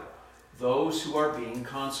forever those who are being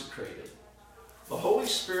consecrated. The Holy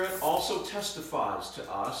Spirit also testifies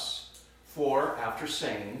to us, for after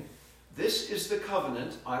saying, "This is the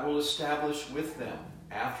covenant I will establish with them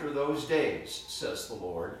after those days, says the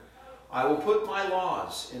Lord. I will put my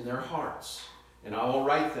laws in their hearts, and I will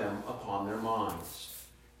write them upon their minds."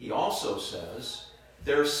 He also says,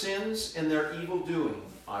 "Their sins and their evil doing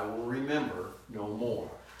I will remember no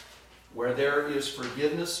more. Where there is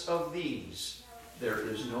forgiveness of these, there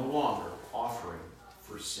is no longer offering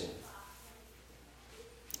for sin."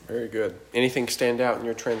 Very good. Anything stand out in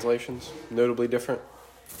your translations? Notably different?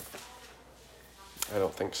 I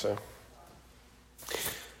don't think so.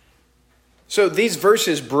 So these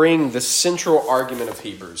verses bring the central argument of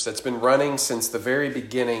Hebrews that's been running since the very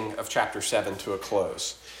beginning of chapter 7 to a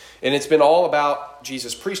close. And it's been all about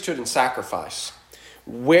Jesus' priesthood and sacrifice.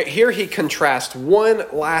 Here he contrasts one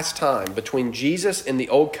last time between Jesus and the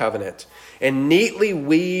Old Covenant and neatly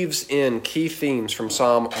weaves in key themes from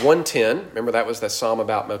Psalm 110. Remember, that was the psalm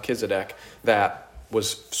about Melchizedek that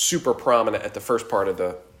was super prominent at the first part of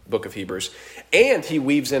the book of Hebrews. And he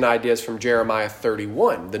weaves in ideas from Jeremiah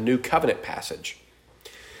 31, the New Covenant passage.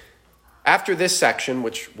 After this section,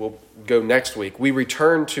 which will go next week, we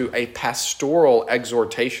return to a pastoral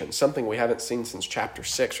exhortation, something we haven't seen since chapter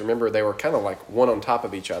 6. Remember, they were kind of like one on top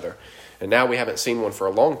of each other, and now we haven't seen one for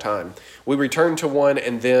a long time. We return to one,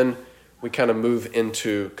 and then we kind of move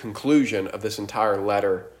into conclusion of this entire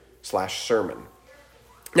letter/sermon.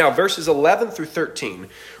 Now, verses 11 through 13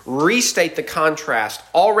 restate the contrast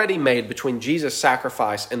already made between Jesus'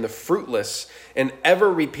 sacrifice and the fruitless and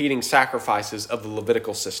ever-repeating sacrifices of the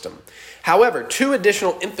Levitical system. However, two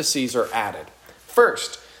additional emphases are added.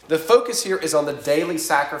 First, the focus here is on the daily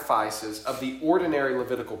sacrifices of the ordinary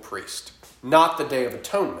Levitical priest, not the Day of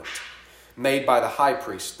Atonement made by the high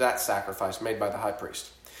priest, that sacrifice made by the high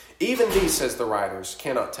priest. Even these, says the writers,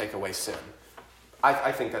 cannot take away sin.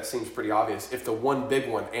 I think that seems pretty obvious. If the one big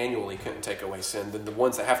one annually couldn't take away sin, then the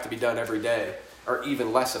ones that have to be done every day are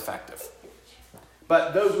even less effective.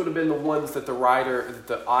 But those would have been the ones that the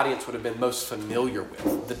audience would have been most familiar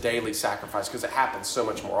with, the daily sacrifice, because it happens so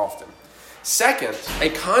much more often. Second, a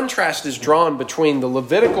contrast is drawn between the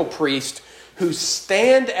Levitical priest who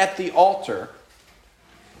stand at the altar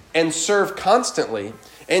and serve constantly,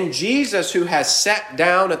 and Jesus who has sat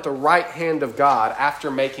down at the right hand of God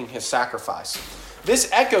after making his sacrifice. This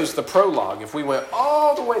echoes the prologue. If we went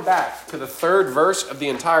all the way back to the third verse of the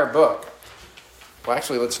entire book. Well,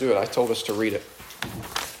 actually, let's do it. I told us to read it.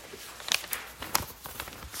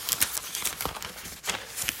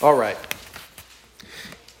 All right.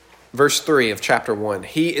 Verse 3 of chapter 1.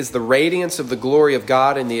 He is the radiance of the glory of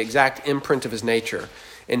God and the exact imprint of his nature.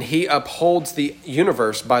 And he upholds the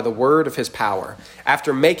universe by the word of his power.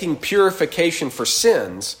 After making purification for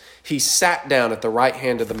sins, he sat down at the right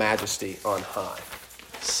hand of the majesty on high.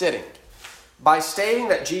 Sitting. By stating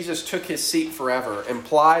that Jesus took his seat forever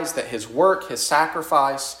implies that his work, his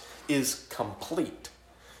sacrifice, is complete.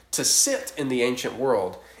 To sit in the ancient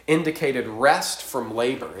world indicated rest from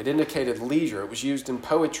labor. It indicated leisure. It was used in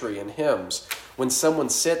poetry and hymns. When someone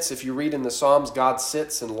sits, if you read in the Psalms, God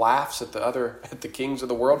sits and laughs at the kings of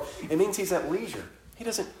the world, it means he's at leisure.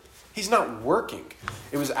 He's not working.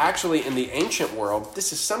 It was actually in the ancient world,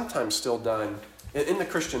 this is sometimes still done in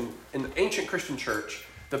the ancient Christian church,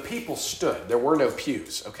 the people stood. There were no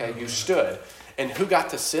pews, okay? You stood. And who got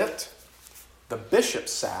to sit? The bishop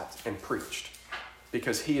sat and preached,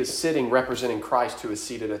 because he is sitting representing Christ, who is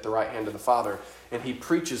seated at the right hand of the Father, and he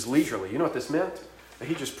preaches leisurely. You know what this meant?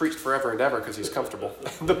 He just preached forever and ever because he's comfortable.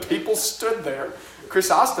 The people stood there.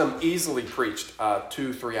 Chrysostom easily preached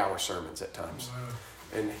 2-3 hour sermons at times.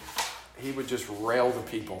 And he would just rail the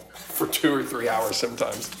people for 2 or 3 hours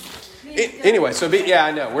sometimes. Anyway,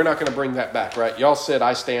 I know. We're not going to bring that back, right? Y'all sit,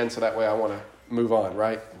 I stand, so that way I want to move on,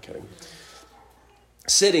 right? I'm kidding.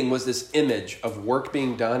 Sitting was this image of work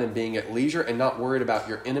being done and being at leisure and not worried about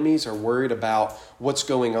your enemies or worried about what's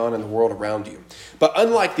going on in the world around you. But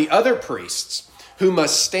unlike the other priests, who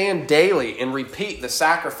must stand daily and repeat the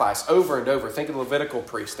sacrifice over and over. Think of the Levitical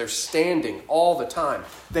priests. They're standing all the time.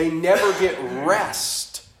 They never get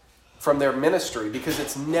rest from their ministry because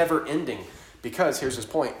it's never ending. Because, here's his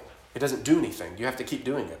point, it doesn't do anything. You have to keep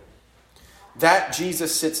doing it. That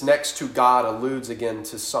Jesus sits next to God alludes again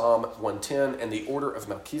to Psalm 110 and the order of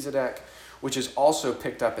Melchizedek, which is also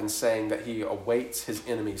picked up in saying that he awaits his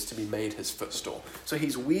enemies to be made his footstool. So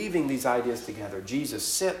he's weaving these ideas together. Jesus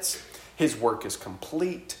sits. His work is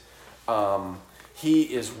complete. He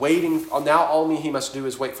is waiting. Now all he must do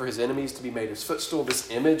is wait for his enemies to be made his footstool.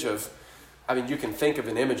 This image of I mean, you can think of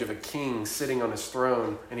an image of a king sitting on his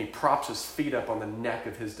throne and he props his feet up on the neck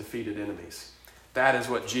of his defeated enemies. That is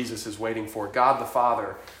what Jesus is waiting for. God the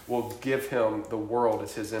Father will give him the world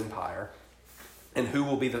as his empire. And who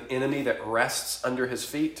will be the enemy that rests under his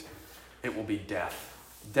feet? It will be death.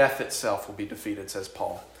 Death itself will be defeated, says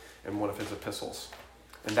Paul in one of his epistles.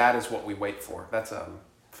 And that is what we wait for. That's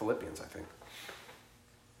Philippians, I think.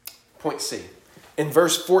 Point C. In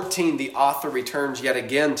verse 14, the author returns yet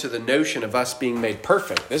again to the notion of us being made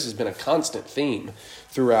perfect. This has been a constant theme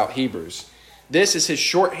throughout Hebrews. This is his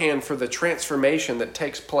shorthand for the transformation that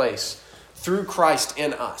takes place through Christ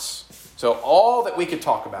in us. So all that we could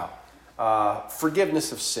talk about,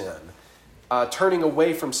 forgiveness of sin, turning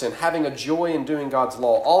away from sin, having a joy in doing God's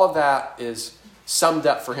law, all of that is summed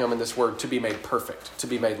up for him in this word, to be made perfect, to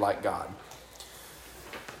be made like God.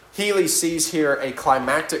 Healy sees here a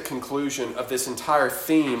climactic conclusion of this entire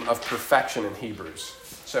theme of perfection in Hebrews.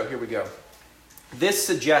 So here we go. This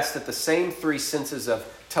suggests that the same three senses of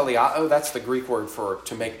teleao, that's the Greek word for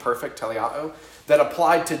to make perfect, teleao, that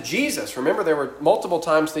applied to Jesus. Remember, there were multiple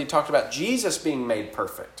times that he talked about Jesus being made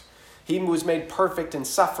perfect. He was made perfect in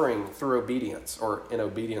suffering through obedience, or in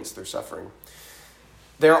obedience through suffering.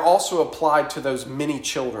 They are also applied to those many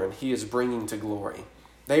children he is bringing to glory.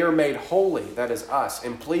 They are made holy, that is us,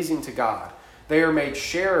 and pleasing to God. They are made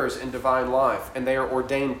sharers in divine life, and they are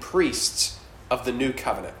ordained priests of the new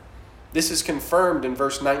covenant. This is confirmed in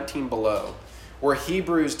verse 19 below, where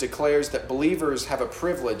Hebrews declares that believers have a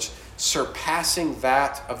privilege surpassing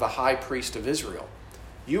that of the high priest of Israel.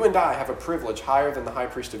 You and I have a privilege higher than the high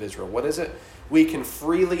priest of Israel. What is it? We can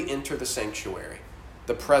freely enter the sanctuary,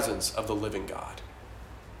 the presence of the living God.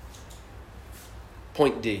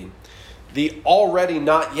 Point D. The already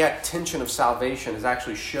not yet tension of salvation is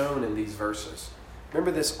actually shown in these verses. Remember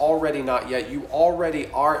this already not yet. You already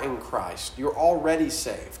are in Christ. You're already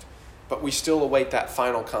saved. But we still await that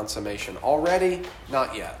final consummation. Already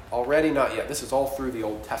not yet. Already not yet. This is all through the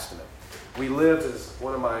Old Testament. We live, as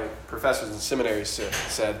one of my professors in seminary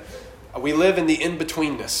said, we live in the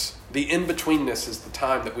in-betweenness. The in-betweenness is the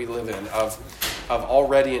time that we live in of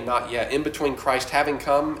already and not yet. In between Christ having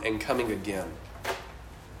come and coming again.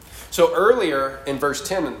 So earlier in verse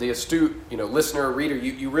 10, the astute listener or reader,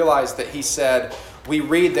 you realize that he said, we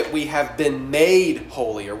read that we have been made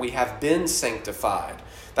holy, or we have been sanctified.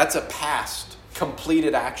 That's a past,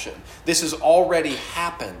 completed action. This has already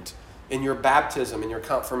happened in your baptism, in your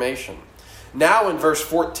confirmation. Now in verse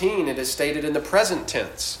 14, it is stated in the present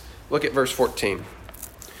tense. Look at verse 14.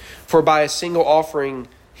 For by a single offering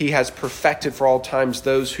he has perfected for all times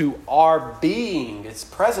those who are being, it's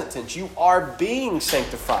present tense, you are being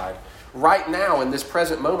sanctified. Right now, in this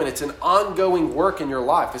present moment, it's an ongoing work in your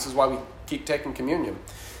life. This is why we keep taking communion.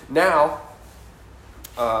 Now,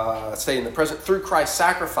 say in the present, through Christ's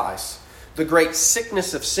sacrifice, the great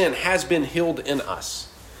sickness of sin has been healed in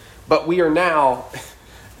us. But we are now,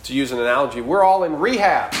 to use an analogy, we're all in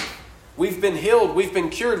rehab. We've been healed, we've been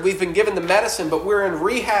cured, we've been given the medicine, but we're in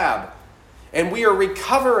rehab. And we are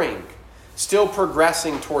recovering, still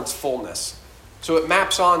progressing towards fullness. So it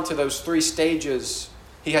maps on to those three stages.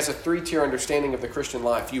 He has a three-tier understanding of the Christian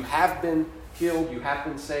life. You have been healed, you have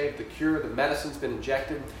been saved, the cure, the medicine's been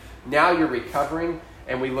injected. Now you're recovering,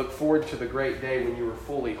 and we look forward to the great day when you are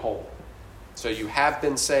fully whole. So you have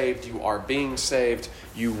been saved, you are being saved,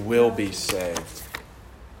 you will be saved.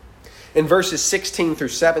 In verses 16 through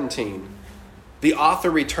 17, the author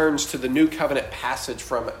returns to the New Covenant passage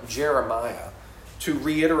from Jeremiah to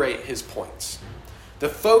reiterate his points. The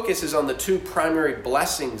focus is on the two primary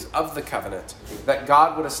blessings of the covenant that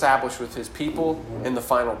God would establish with his people in the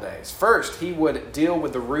final days. First, he would deal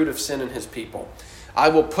with the root of sin in his people. I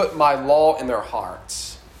will put my law in their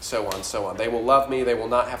hearts, so on, so on. They will love me. They will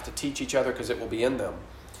not have to teach each other because it will be in them.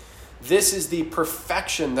 This is the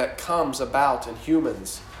perfection that comes about in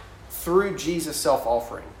humans through Jesus'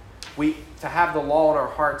 self-offering. To have the law in our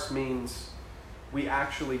hearts means we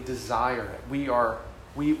actually desire it.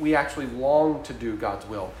 We actually long to do God's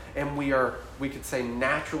will. And we could say,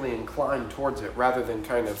 naturally inclined towards it, rather than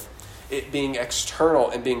kind of it being external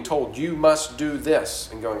and being told, you must do this,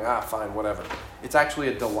 and going, fine, whatever. It's actually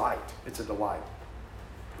a delight. It's a delight.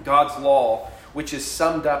 God's law, which is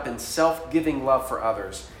summed up in self-giving love for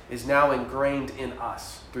others, is now ingrained in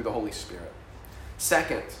us through the Holy Spirit.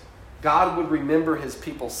 Second, God would remember his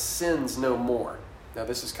people's sins no more. Now,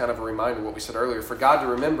 this is kind of a reminder of what we said earlier. For God to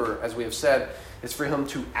remember, as we have said, is for him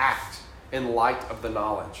to act in light of the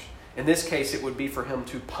knowledge. In this case, it would be for him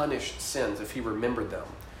to punish sins if he remembered them.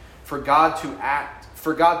 For God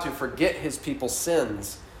to forget his people's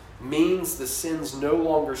sins means the sins no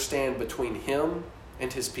longer stand between him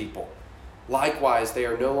and his people. likewise they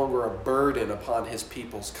are no longer a burden upon his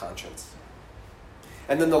people's conscience.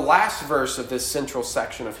 And then the last verse of this central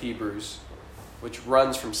section of Hebrews, which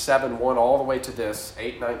runs from 7:1 all the way to this,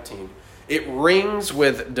 8:19, it rings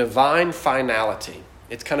with divine finality.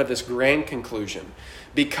 It's kind of this grand conclusion.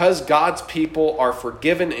 Because God's people are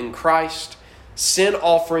forgiven in Christ, sin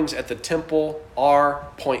offerings at the temple are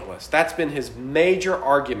pointless. That's been his major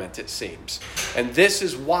argument, it seems. And this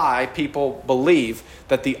is why people believe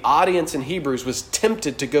that the audience in Hebrews was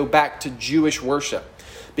tempted to go back to Jewish worship.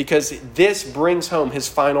 Because this brings home his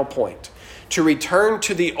final point. To return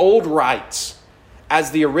to the old rites,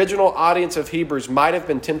 as the original audience of Hebrews might have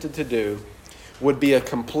been tempted to do, would be a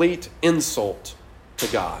complete insult to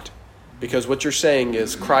God. Because what you're saying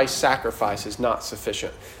is Christ's sacrifice is not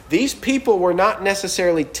sufficient. These people were not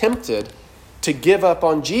necessarily tempted to give up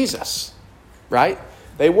on Jesus, right?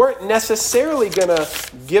 They weren't necessarily going to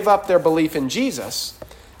give up their belief in Jesus.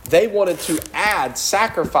 They wanted to add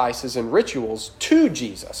sacrifices and rituals to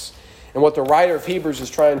Jesus. And what the writer of Hebrews is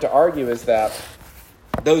trying to argue is that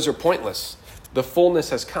those are pointless. The fullness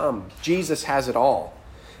has come. Jesus has it all.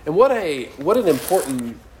 And what an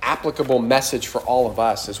important applicable message for all of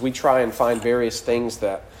us as we try and find various things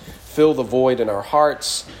that fill the void in our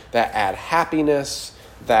hearts, that add happiness,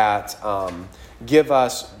 that give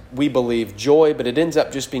us, we believe, joy, but it ends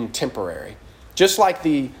up just being temporary. Just like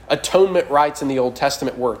the atonement rites in the Old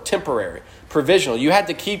Testament were temporary, provisional. You had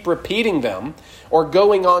to keep repeating them or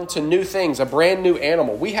going on to new things, a brand new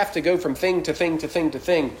animal. We have to go from thing to thing to thing to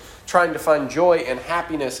thing, trying to find joy and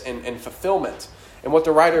happiness and fulfillment. And what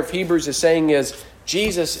the writer of Hebrews is saying is,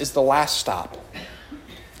 Jesus is the last stop.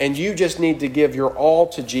 And you just need to give your all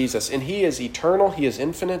to Jesus. And he is eternal, he is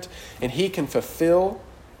infinite, and he can fulfill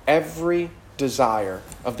every desire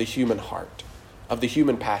of the human heart, of the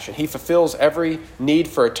human passion. He fulfills every need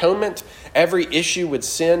for atonement, every issue with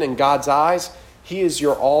sin in God's eyes. He is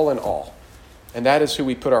your all in all. And that is who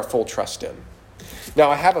we put our full trust in. Now,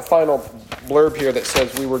 I have a final blurb here that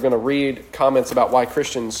says we were going to read comments about why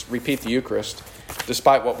Christians repeat the Eucharist,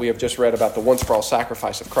 despite what we have just read about the once-for-all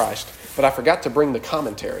sacrifice of Christ. But I forgot to bring the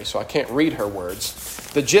commentary, so I can't read her words.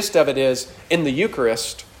 The gist of it is, in the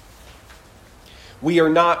Eucharist, we are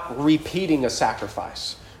not repeating a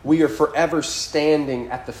sacrifice. We are forever standing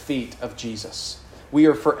at the feet of Jesus. We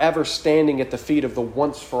are forever standing at the feet of the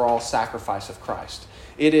once-for-all sacrifice of Christ.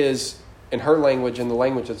 It is, in her language and the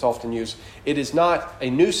language that's often used, it is not a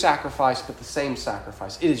new sacrifice, but the same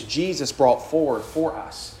sacrifice. It is Jesus brought forward for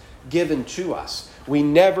us, given to us. We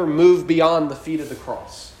never move beyond the feet of the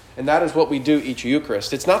cross. And that is what we do each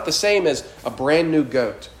Eucharist. It's not the same as a brand new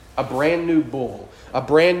goat, a brand new bull, a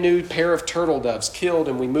brand new pair of turtle doves killed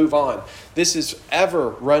and we move on. This is ever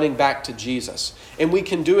running back to Jesus. And we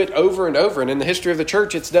can do it over and over. And in the history of the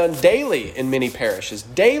church, it's done daily in many parishes.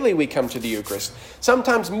 Daily we come to the Eucharist,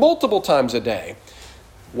 sometimes multiple times a day.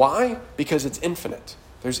 Why? Because it's infinite.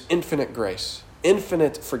 There's infinite grace,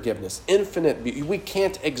 infinite forgiveness, infinite beauty. We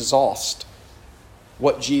can't exhaust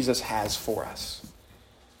what Jesus has for us.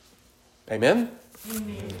 Amen?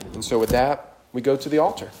 Amen. And so with that, we go to the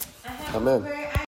altar. I have Amen. a prayer